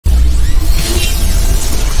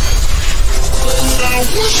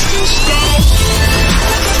Hi,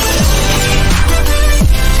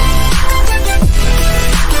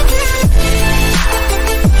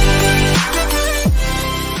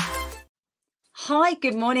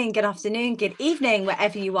 good morning, good afternoon, good evening,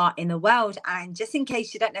 wherever you are in the world. And just in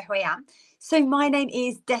case you don't know who I am, so my name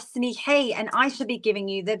is Destiny Hay, and I shall be giving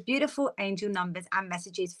you the beautiful angel numbers and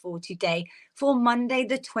messages for today, for Monday,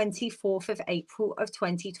 the 24th of April of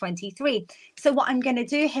 2023. So what I'm going to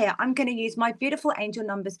do here, I'm going to use my beautiful angel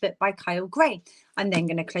numbers book by Kyle Gray. I'm then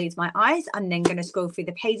going to close my eyes. I'm then going to scroll through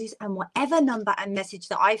the pages, and whatever number and message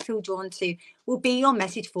that I feel drawn to will be your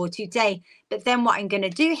message for today. But then what I'm going to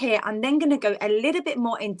do here, I'm then going to go a little bit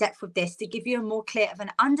more in depth with this to give you a more clear of an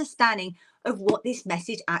understanding of what this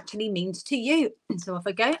message actually means to you. And so off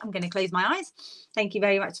I go. I'm going to close my eyes. Thank you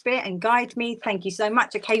very much, Spirit, and guide me. Thank you so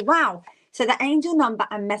much. Okay, wow. So the angel number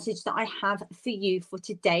and message that I have for you for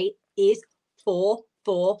today is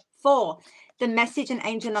 444. The message and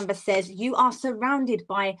angel number says you are surrounded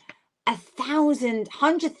by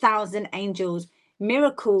 100,000 angels.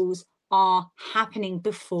 Miracles are happening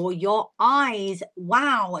before your eyes.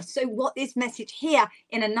 Wow. So what this message here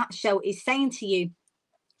in a nutshell is saying to you,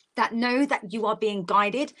 that know that you are being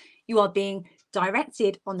guided, you are being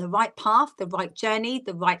directed on the right path, the right journey,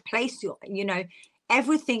 the right place. You know,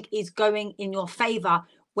 everything is going in your favor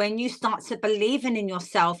when you start to believe in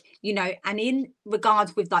yourself, you know, and in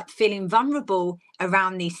regards with like feeling vulnerable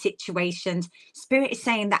around these situations, Spirit is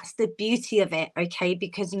saying that's the beauty of it, okay?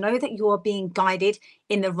 Because know that you are being guided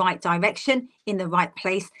in the right direction, in the right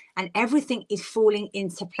place, and everything is falling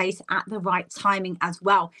into place at the right timing as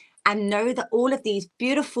well. And know that all of these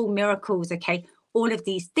beautiful miracles, okay, all of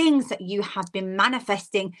these things that you have been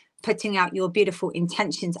manifesting, putting out your beautiful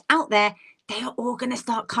intentions out there, they are all going to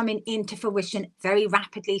start coming into fruition very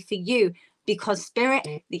rapidly for you, because Spirit,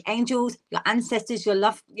 the angels, your ancestors, your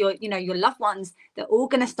loved ones, they're all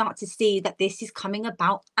going to start to see that this is coming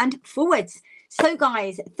about and forwards. So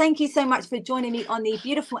guys, thank you so much for joining me on the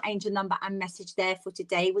beautiful angel number and message there for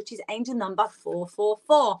today, which is angel number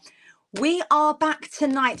 444. We are back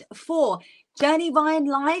tonight for Journey Ryan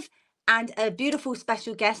Live and a beautiful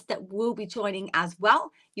special guest that will be joining as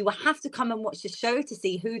well. You will have to come and watch the show to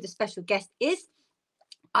see who the special guest is.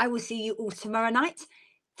 I will see you all tomorrow night.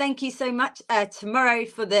 Thank you so much tomorrow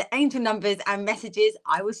for the angel numbers and messages.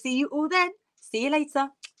 I will see you all then. See you later.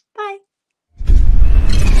 Bye.